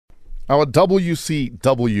Our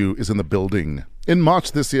WCW is in the building. In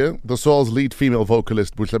March this year, the Soul's lead female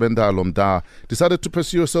vocalist, Buhlebendalo Mda, decided to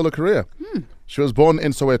pursue a solo career. She was born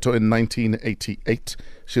in Soweto in 1988.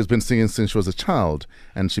 She has been singing since she was a child,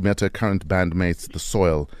 and she met her current bandmates, The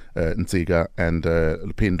Soil, Ntsiga and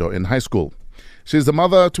Lupindo, in high school. She's the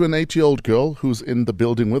mother to an 8-year-old girl who's in the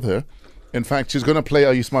building with her. In fact, she's going to play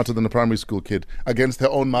Are You Smarter Than a Primary School Kid against her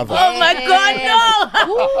own mother. Oh my God, no!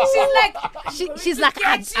 she's like,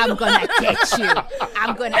 I'm going to get you.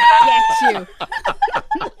 I'm going to get you.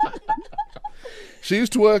 She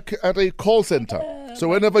used to work at a call center. So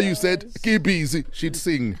whenever you said, keep easy, she'd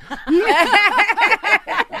sing.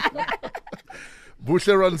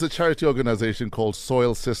 Buhle runs a charity organization called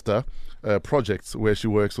Soil Sister Projects, where she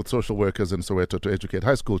works with social workers in Soweto to educate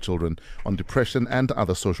high school children on depression and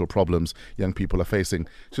other social problems young people are facing.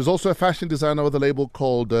 She's also a fashion designer with a label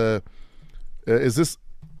called, is this?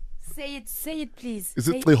 Say it, please. Is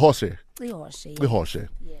it Lihoshe? Lihoshe. Lihoshe.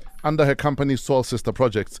 Yes. Under her company Soul Sister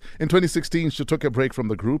Projects. In 2016, she took a break from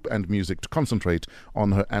the group and music to concentrate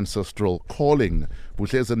on her ancestral calling.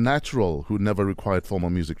 Buhle is a natural who never required formal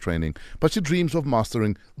music training, but she dreams of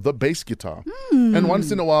mastering the bass guitar. And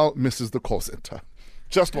once in a while, misses the call center.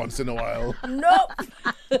 Just once in a while. Nope.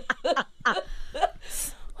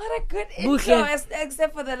 What a good intro,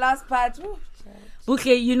 except for the last part. Ooh.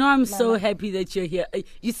 Buhle, you know I'm so happy that you're here.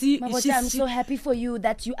 You see, Mabota, I'm so happy for you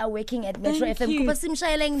that you are working at Metro FM.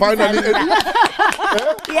 Finally,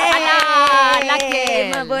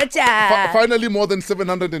 Yay, Mabota. Finally, more than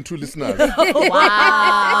 702 listeners.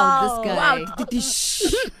 Wow, this guy. Wow.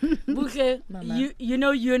 Buhle, you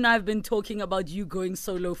know you and I have been talking about you going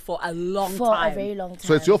solo for a long time. For a very long time.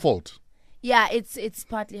 So it's your fault. Yeah, it's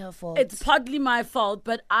partly her fault. It's partly my fault,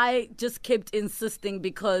 but I just kept insisting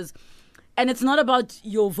because... And it's not about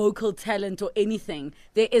your vocal talent or anything.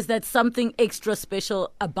 There is that something extra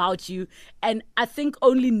special about you. And I think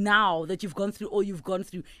only now that you've gone through all you've gone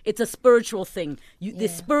through, it's a spiritual thing. The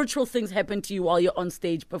spiritual things happen to you while you're on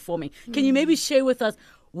stage performing. Can you maybe share with us,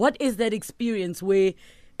 what is that experience where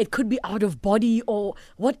it could be out of body, or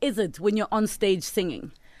what is it when you're on stage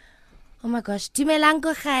singing? Oh my gosh.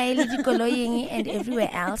 Dumelango Khaeli Dikoloying and everywhere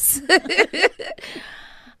else.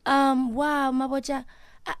 Wow, Mabocha.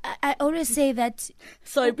 I always say that.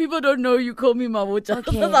 Sorry, people don't know you call me Mabocha.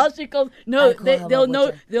 Okay. That's how she calls. No, they'll know.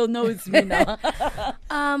 Mabocha. They'll know it's me now.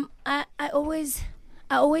 I always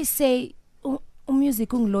say, music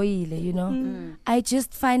ungloyile, you know. I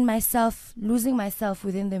just find myself losing myself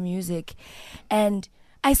within the music, and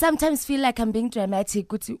I sometimes feel like I'm being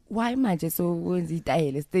dramatic. Why am I just so on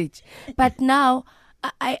the stage? But now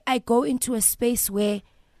I go into a space where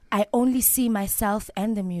I only see myself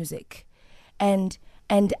and the music, and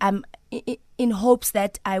I'm in hopes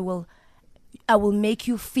that I will make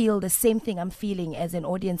you feel the same thing I'm feeling as an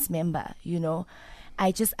audience member, you know.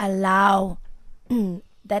 I just allow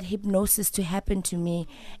that hypnosis to happen to me,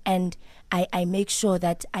 and I make sure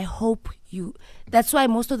that I hope you... That's why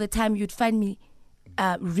most of the time you'd find me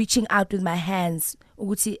reaching out with my hands.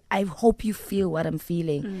 I hope you feel what I'm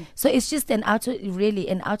feeling. So it's just an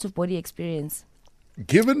out-of-body experience.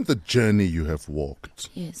 Given the journey you have walked...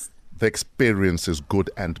 Yes. The experiences, good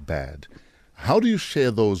and bad. How do you share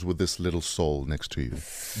those with this little soul next to you?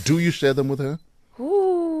 Do you share them with her?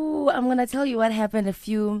 Ooh, I'm going to tell you what happened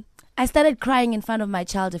I started crying in front of my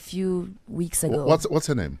child a few weeks ago. What's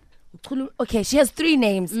her name? Okay, she has 3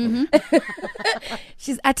 names.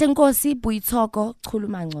 She's Atenkosi Buitoko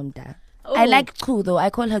Mda. I like Chu though. I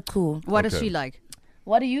call her Chu. What does she like?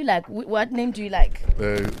 What do you like? What name do you like?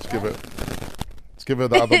 Let's give her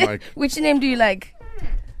the other mic. Which name do you like?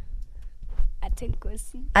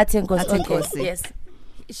 Atenkosi. Okay. Yes.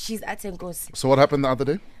 She's Atenkosi. So what happened the other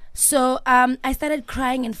day? So I started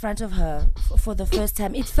crying in front of her for the first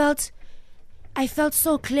time. I felt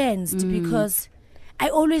so cleansed because I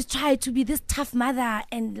always tried to be this tough mother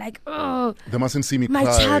and like, oh, they mustn't see me cry.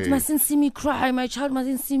 My child mustn't see me cry. My child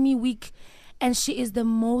mustn't see me weak. And she is the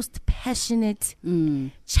most passionate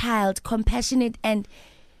child, compassionate, and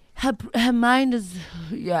her mind is,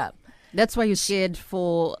 That's why you scared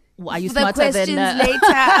for... Are you the smarter questions than... later,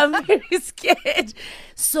 I'm very scared.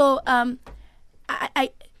 So,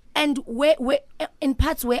 and where in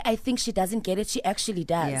parts where I think she doesn't get it, she actually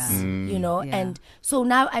does, you know. Yeah. And so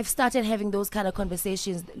now I've started having those kind of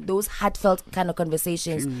conversations, those heartfelt kind of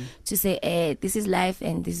conversations, to say, this is life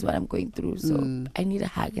and this is what I'm going through. So I need a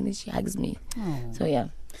hug, and then she hugs me. So yeah,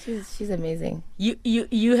 she's amazing.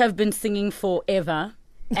 You have been singing forever,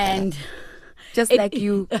 and just like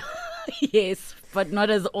you. Yes, but not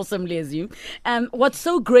as awesomely as you. What's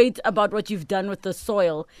so great about what you've done with The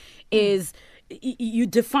Soil is you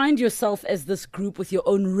defined yourself as this group with your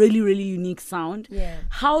own really, really unique sound. Yeah.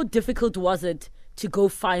 How difficult was it to go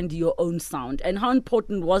find your own sound? And how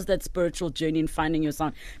important was that spiritual journey in finding your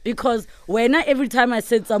sound? Because when every time I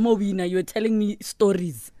said Samobina, you were telling me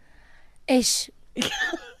stories. Ish.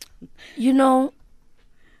 You know,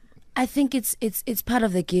 I think it's part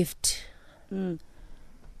of the gift.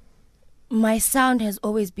 My sound has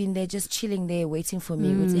always been there, just chilling there, waiting for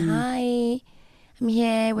me. Would say, hi, I'm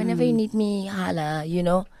here. Whenever you need me, holla, you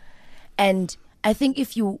know. And I think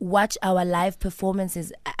if you watch our live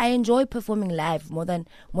performances, I enjoy performing live more than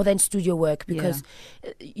studio work, because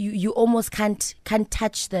you almost can't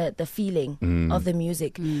touch the feeling of the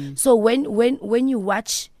music. So when you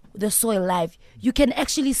watch the Soil live, you can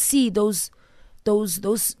actually see those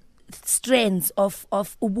strands of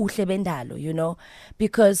Buhlebendalo, you know,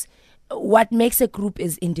 because what makes a group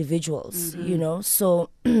is individuals, you know. So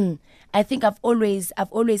I think I've always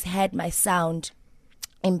had my sound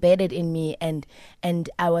embedded in me, and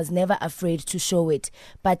I was never afraid to show it.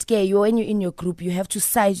 But when you're in your group, you have to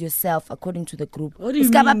size yourself according to the group. What do you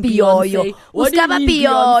mean Beyonce? What do you mean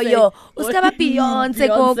Beyonce? Beyonce,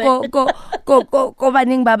 go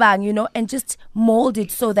baning babang, you know, and just mold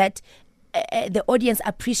it so that the audience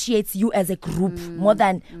appreciates you as a group more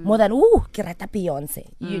than ooh, kirata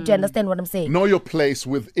Beyonce. Do you understand what I'm saying? Know your place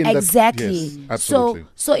within exactly. Yes, absolutely.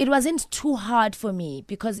 So it wasn't too hard for me,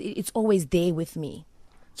 because it's always there with me.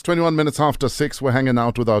 It's 21 minutes after 6. We're hanging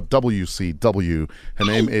out with our WCW. Her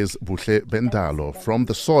name is Buhlebendalo from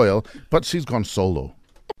the Soil, but she's gone solo.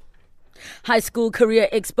 High School Career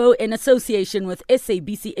Expo, in association with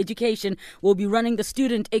SABC Education, will be running the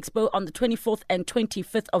Student Expo on the 24th and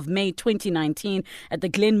 25th of May 2019 at the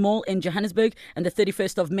Glen Mall in Johannesburg, and the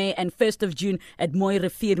 31st of May and 1st of June at Mooi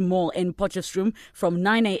Rivier Mall in Potchefstroom from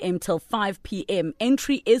 9 a.m. till 5 p.m.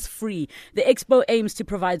 Entry is free. The expo aims to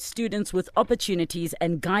provide students with opportunities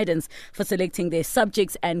and guidance for selecting their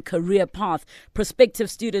subjects and career path.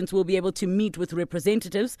 Prospective students will be able to meet with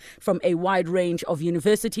representatives from a wide range of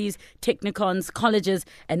universities, technicons, colleges,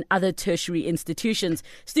 and other tertiary institutions.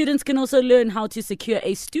 Students can also learn how to secure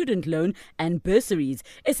a student loan and bursaries.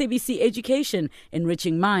 SABC Education,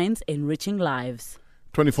 enriching minds, enriching lives.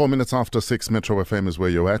 24 minutes after 6, Metro FM is where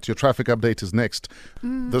you're at. Your traffic update is next.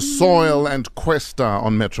 The Soil and Questa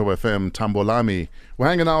on Metro FM, Tambolami. We're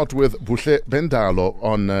hanging out with Buhlebendalo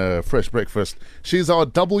on Fresh Breakfast. She's our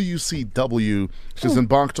WCW. She's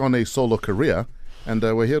embarked on a solo career, and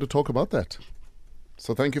we're here to talk about that.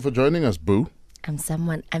 So thank you for joining us, Boo. I'm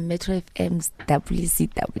Metro FM's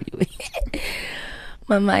WCW.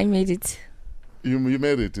 Mama, I made it. You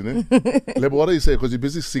made it, you know? Lebo, what do you say? Because you're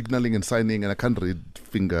busy signaling and signing, and I can't read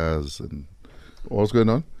fingers. And what's going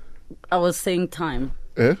on? I was saying time.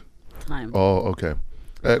 Eh? Time. Oh, okay.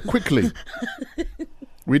 Quickly.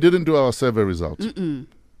 We didn't do our survey results.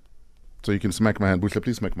 So you can smack my hand. Busha,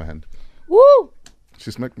 please smack my hand. Woo! She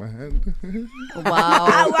smacked my hand. Wow.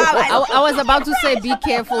 I was about to say, be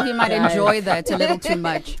careful. He might enjoy that a little too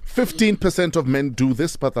much. 15% of men do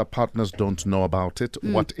this, but their partners don't know about it.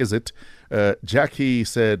 What is it? Jackie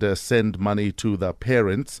said send money to the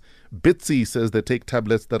parents. Bitsy says they take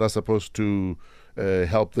tablets that are supposed to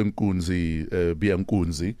help them be a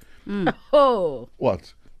nkunzi. Oh.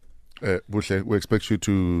 What? Bushle, we expect you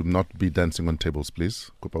to not be dancing on tables, please.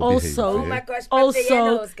 Also, Oh my gosh,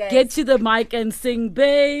 get to the mic and sing,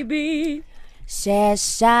 baby.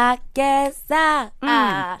 Shesha kesa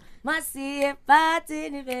masi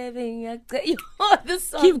patini baby. You know the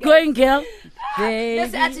song. Keep going, girl.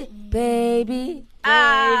 Baby, baby,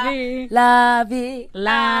 Baby. lovey.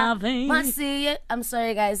 Masi. I'm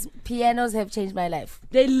sorry, guys. Pianos have changed my life.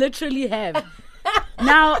 They literally have.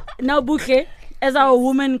 now, Buhle, as our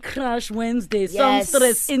Woman Crush Wednesday, Yes.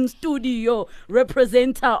 songstress in studio,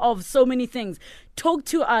 representer of so many things. Talk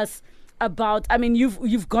to us about, I mean,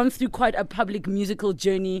 you've gone through quite a public musical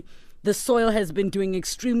journey. The Soil has been doing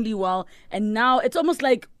extremely well, and now it's almost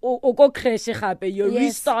like you're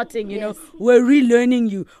restarting, you know, we're relearning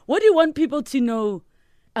you. What do you want people to know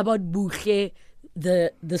about Buhle,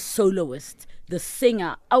 the soloist, the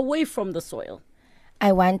singer, away from the Soil?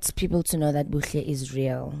 I want people to know that Buhle is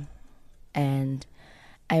real. And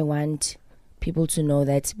I want people to know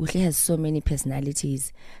that Buhle has so many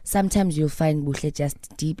personalities. Sometimes you'll find Buhle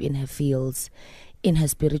just deep in her fields, in her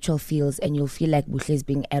spiritual fields, and you'll feel like Buhle is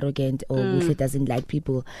being arrogant or Buhle doesn't like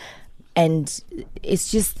people. And it's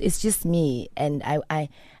just me. And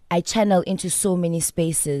I channel into so many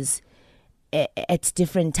spaces at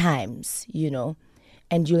different times, you know.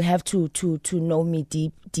 And you'll have to know me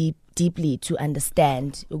deeply to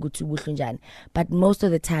understand Ugutu Buhlunjan. But most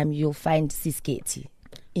of the time you'll find Sisketi.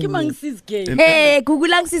 Ke mang sis gay? Hey,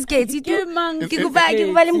 Gugulang sis Getty. Ke mang sis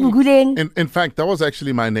Guguleng. In fact, that was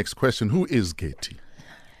actually my next question. Who is Getty?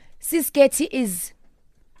 Sis Getty is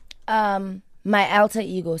my alter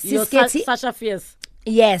ego. You're Sis Getty. Sasha Fierce.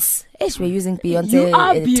 Yes. Ish, we're using Beyonce. You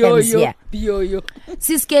are terms, yeah. Bioyo.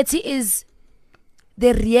 Sis Getty is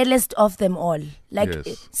the realest of them all. Like,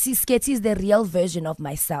 Yes. Sis Getty is the real version of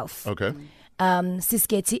myself. Okay. Sis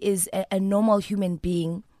Getty is a normal human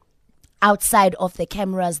being outside of the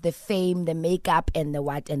cameras, the fame, the makeup, and the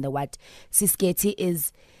what and the what. Sis Getty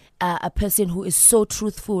is a person who is so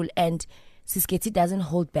truthful, and Sis Getty doesn't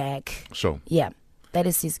hold back. Sure. Yeah, that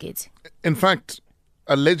is Sis Getty. In fact,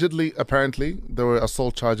 allegedly, apparently, there were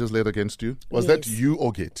assault charges laid against you. Was that Yes. you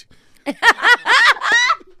or Getty?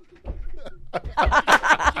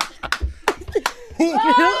 Who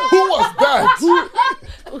was that?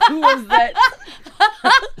 Who was that?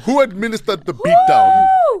 Who administered the beatdown?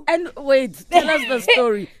 And wait, tell us the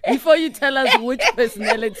story before you tell us which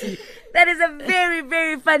personality. That is a very,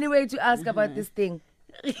 very funny way to ask about this thing.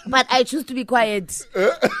 But I choose to be quiet.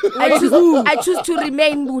 I choose to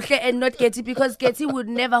remain Buhle and not Getty, because Getty would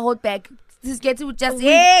never hold back. This Getty would just,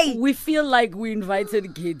 hey! We feel like we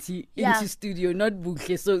invited Getty Yeah. into studio, not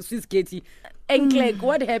Buhle. So sis Getty. And Clegg,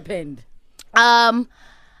 what happened?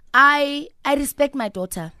 I respect my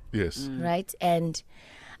daughter, Yes. right? And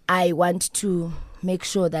I want to make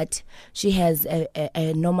sure that she has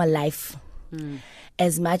a normal life.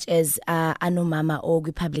 As much as Ano Mama or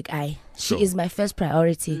public eye. She Sure. is my first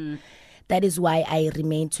priority. That is why I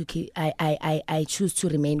remain to keep I choose to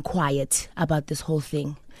remain quiet about this whole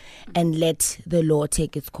thing and let the law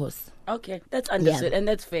take its course. Okay, that's understood, Yeah. and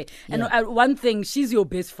that's fair. And Yeah. one thing, she's your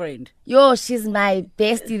best friend. Yo, she's my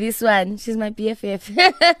bestie, this one. She's my BFF.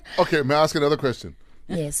 Okay, may I ask another question?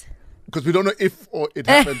 Yes. Because we don't know if or it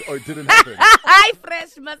happened or it didn't happen. Hi,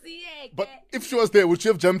 fresh Masiye. But if she was there, would she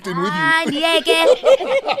have jumped in with you?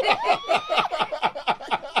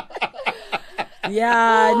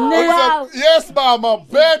 Yeah, Or no. you said, yes, mama,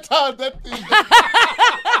 better. That is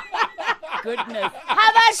Goodness.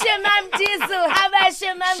 Habashemam Diesel.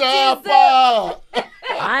 Habashemam Diesel.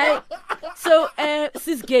 sharper. So,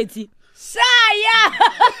 sis Getty, Shaya.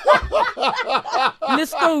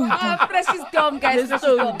 let's go. Fresh is dumb, guys. Fresh is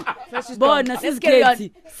dumb. Fresh is dumb. Bona, sis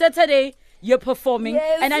Getty. Saturday, you're performing.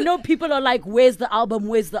 Yes. And I know people are like, where's the album?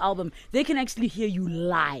 Where's the album? They can actually hear you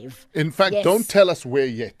live. In fact, Yes. don't tell us where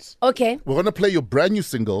yet. Okay. We're going to play your brand new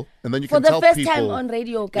single, and then you For can the tell first people. time on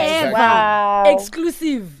radio, guys. Exactly. Wow.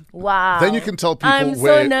 Exclusive. Wow. Then you can tell people I'm so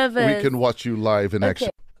where nervous. we can watch you live in action.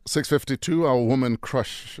 6:52, our Woman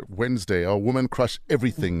Crush Wednesday, our Woman Crush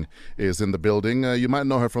Everything is in the building. You might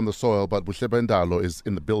know her from The Soil, but Buhlebendalo is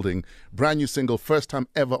in the building. Brand new single, first time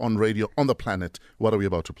ever on radio on the planet. What are we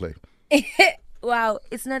about to play? Wow,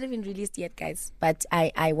 it's not even released yet, guys. But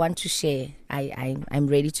I want to share. I'm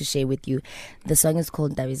ready to share with you. The song is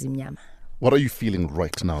called Ndabezi Mnyama. What are you feeling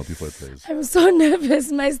right now before it plays? I'm so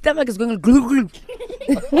nervous. My stomach is going glue.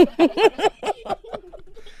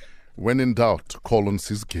 When in doubt, call on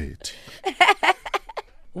Sis Gate.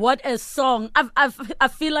 What a song. I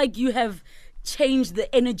feel like you have changed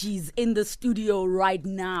the energies in the studio right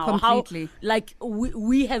now. Completely. How, like,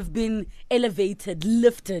 we have been elevated,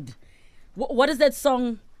 lifted. What is that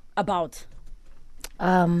song about?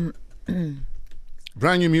 Brand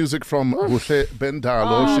new music from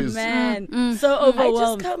Buhlebendalo. Oh, She's man. So I just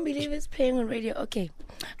overwhelmed. can't believe it's playing on radio. Okay.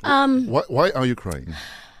 Why are you crying?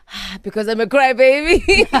 Because I'm a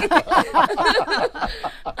crybaby.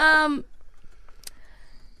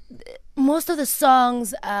 Most of the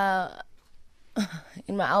songs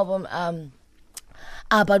in my album are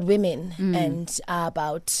about women and are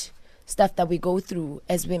about stuff that we go through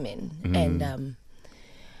as women and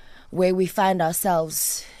where we find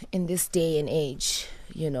ourselves in this day and age,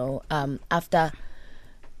 you know, after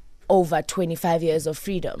over 25 years of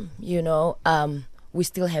freedom, you know, we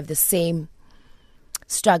still have the same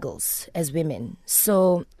struggles as women.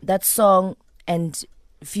 So that song and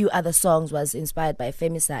a few other songs was inspired by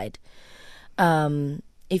femicide.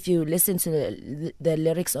 If you listen to the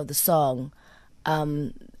lyrics of the song,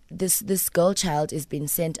 this girl child is being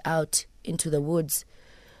sent out into the woods.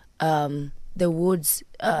 The woods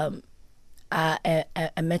are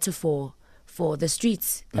a metaphor for the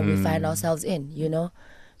streets that we find ourselves in, you know.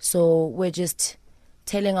 So we're just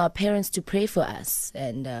telling our parents to pray for us,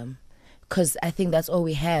 and because I think that's all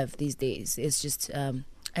we have these days. It's just a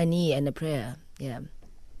knee and a prayer. Yeah.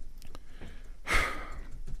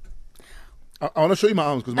 I want to show you my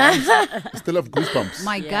arms because my arms still have goosebumps.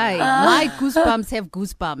 My guy, my goosebumps have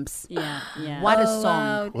goosebumps. Yeah, yeah. What a Oh,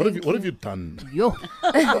 song. wow, What have you done? Yo.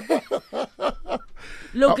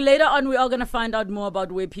 Look, later on, we are going to find out more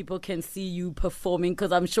about where people can see you performing,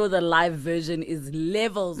 because I'm sure the live version is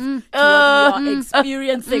levels to what we are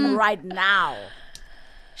experiencing right now.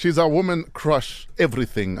 She's our woman crush,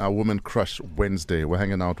 everything, our woman crush Wednesday. We're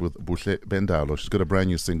hanging out with Buhlebendalo. She's got a brand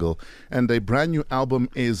new single, and a brand new album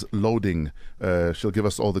is loading. She'll give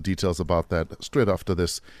us all the details about that straight after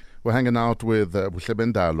this. We're hanging out with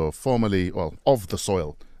Buhlebendalo, formerly, well, of the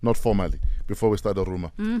soil, not formally, before we start a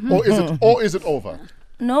rumor. Or is it over?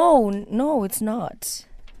 No, it's not.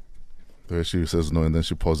 There she says no, and then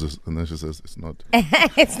she pauses, and then she says it's not.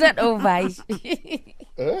 It's not over.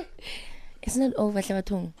 It's not over,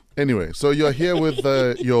 Hlabathong. Anyway, so you're here with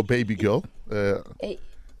your baby girl,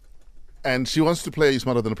 and she wants to play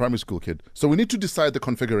Smarter Than a Primary School Kid. So we need to decide the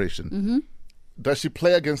configuration. Does she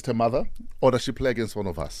play against her mother, or does she play against one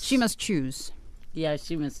of us? She must choose. Yeah,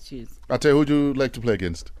 she must choose. Ate, who would you like to play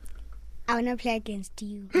against? I want to play against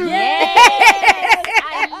you.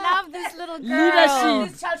 I love this little girl.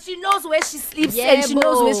 Leadership. This child, she knows where she sleeps and she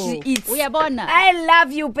knows where she eats. Uyabona. I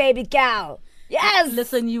love you, baby girl. Yes.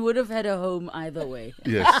 Listen, you would have had a home either way.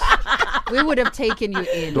 Yes. We would have taken you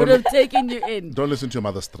in. Would have taken you in. Don't listen to your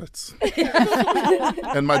mother's threats.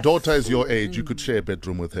 And my daughter is your age. You could share a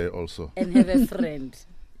bedroom with her also. And have a friend.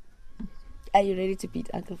 Are you ready to beat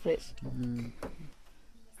Uncle Fresh?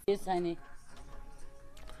 Yes, honey.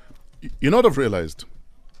 You know what I've realized?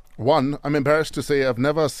 One, I'm embarrassed to say I've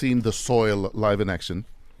never seen The Soil live in action.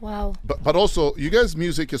 Wow. But also, you guys'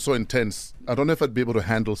 music is so intense. I don't know if I'd be able to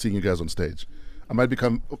handle seeing you guys on stage. I might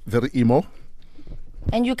become very emo.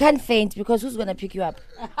 And you can't faint because who's going to pick you up?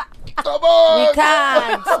 Come on! We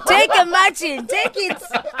can't. Take a marching. Take it.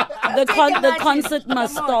 The concert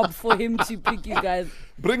must stop for him to pick you guys.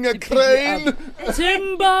 Bring a crane!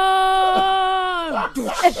 Timber!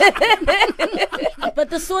 But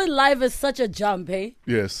The Soil live is such a jump, hey?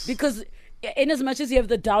 Yes. Because in as much as you have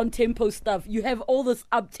the down tempo stuff, you have all this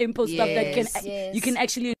up tempo stuff that you can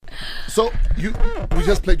actually. So we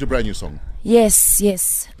just played your brand new song.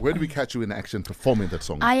 Yes. Where do we catch you in action performing that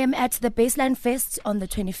song? I am at the Baseline Fest on the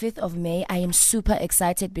 25th of May. I am super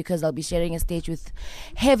excited because I'll be sharing a stage with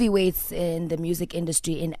heavyweights in the music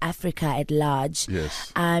industry in Africa at large.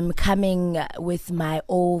 Yes. I'm coming with my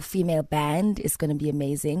all-female band. It's going to be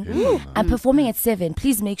amazing. Yeah. I'm performing at 7.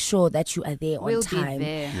 Please make sure that you are there We'll on time. be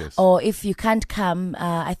there. Yes. Or if you can't come,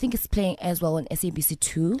 I think it's playing as well on SABC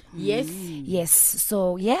 2. Yes.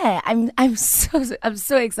 So yeah, I'm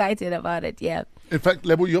so excited about it. Yeah. In fact,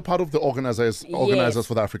 Lebo, you're part of the organizers for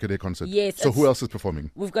the Africa Day concert. Yes. So who else is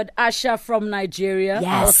performing? We've got Asha from Nigeria.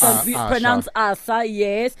 Yes. Also Asha. pronounced Asa,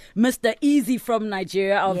 yes. Mr. Easy from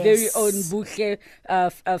Nigeria. Our Yes. very own Buhle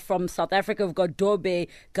from South Africa. We've got Dobe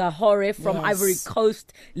Gahore from Yes. Ivory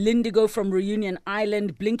Coast. Lindigo from Reunion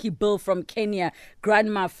Island. Blinky Bill from Kenya.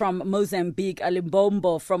 Grandma from Mozambique.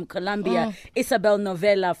 Alimbombo from Colombia. Isabel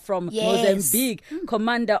Novella from Yes. Mozambique.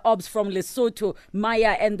 Commander Obs from Lesotho.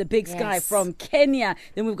 Maya and the Big Sky Yes. from Kenya.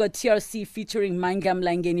 Then we've got TRC featuring Mangam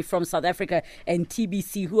Langeni from South Africa and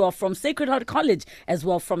TBC, who are from Sacred Heart College as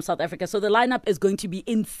well from South Africa. So the lineup is going to be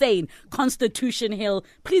insane. Constitution Hill,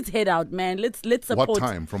 please head out, man. Let's support. What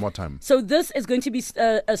time? From what time? So this is going to be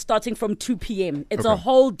starting from 2 p.m. It's a Okay.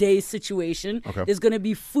 whole day situation. Okay. There's going to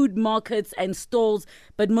be food markets and stalls,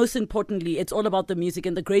 but most importantly, it's all about the music.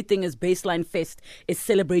 And the great thing is Baseline Fest is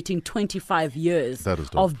celebrating 25 years That is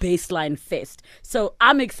dope. of Baseline Fest. So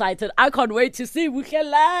I'm excited. I can't wait to see Wuke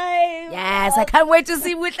live. Yes, I can't wait to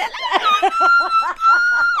see with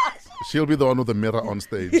She'll be the one with the mirror on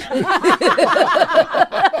stage.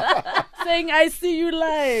 Saying, I see you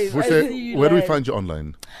live. I see you Where do we live. find you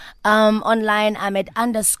online? Online, I'm at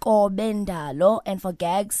 _Bendalo, and for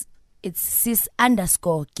gags, it's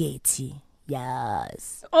sis_Getty.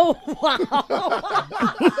 Yes. Oh, wow.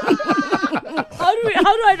 How do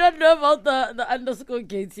I not know about the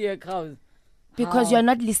 _Gates account? Because you're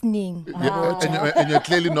not listening. And you're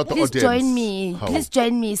clearly not the Please audience. join me. How? Please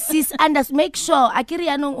join me. Sis make sure.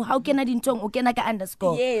 Akiriano, how can I dintong? Okay, naka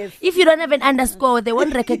underscore. Yes. If you don't have an underscore, they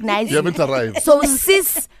won't recognize You haven't arrived. So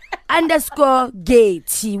sis_Getty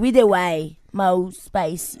with a Y. Mouse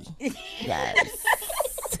spicy. Yes.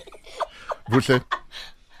 Buhle,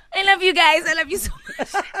 I love you guys. I love you so much.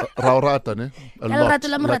 Raurata, ne? A lot. Raurata,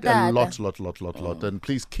 Like a Lamratata. lot. And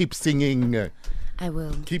please keep singing. I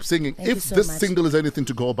will. Keep singing. Thank you If so this much. single is anything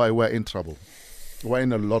to go by, we're in trouble. We're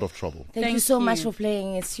in a lot of trouble. Thank you Thank so much you. for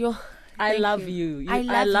playing. It's your. I Thank love you.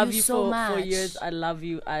 I love you you so for much. years. I love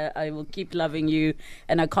you. I will keep loving you.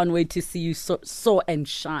 And I can't wait to see you soar and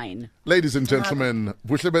shine. Ladies and gentlemen,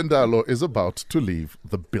 Buhlebendalo is about to leave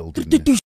the building.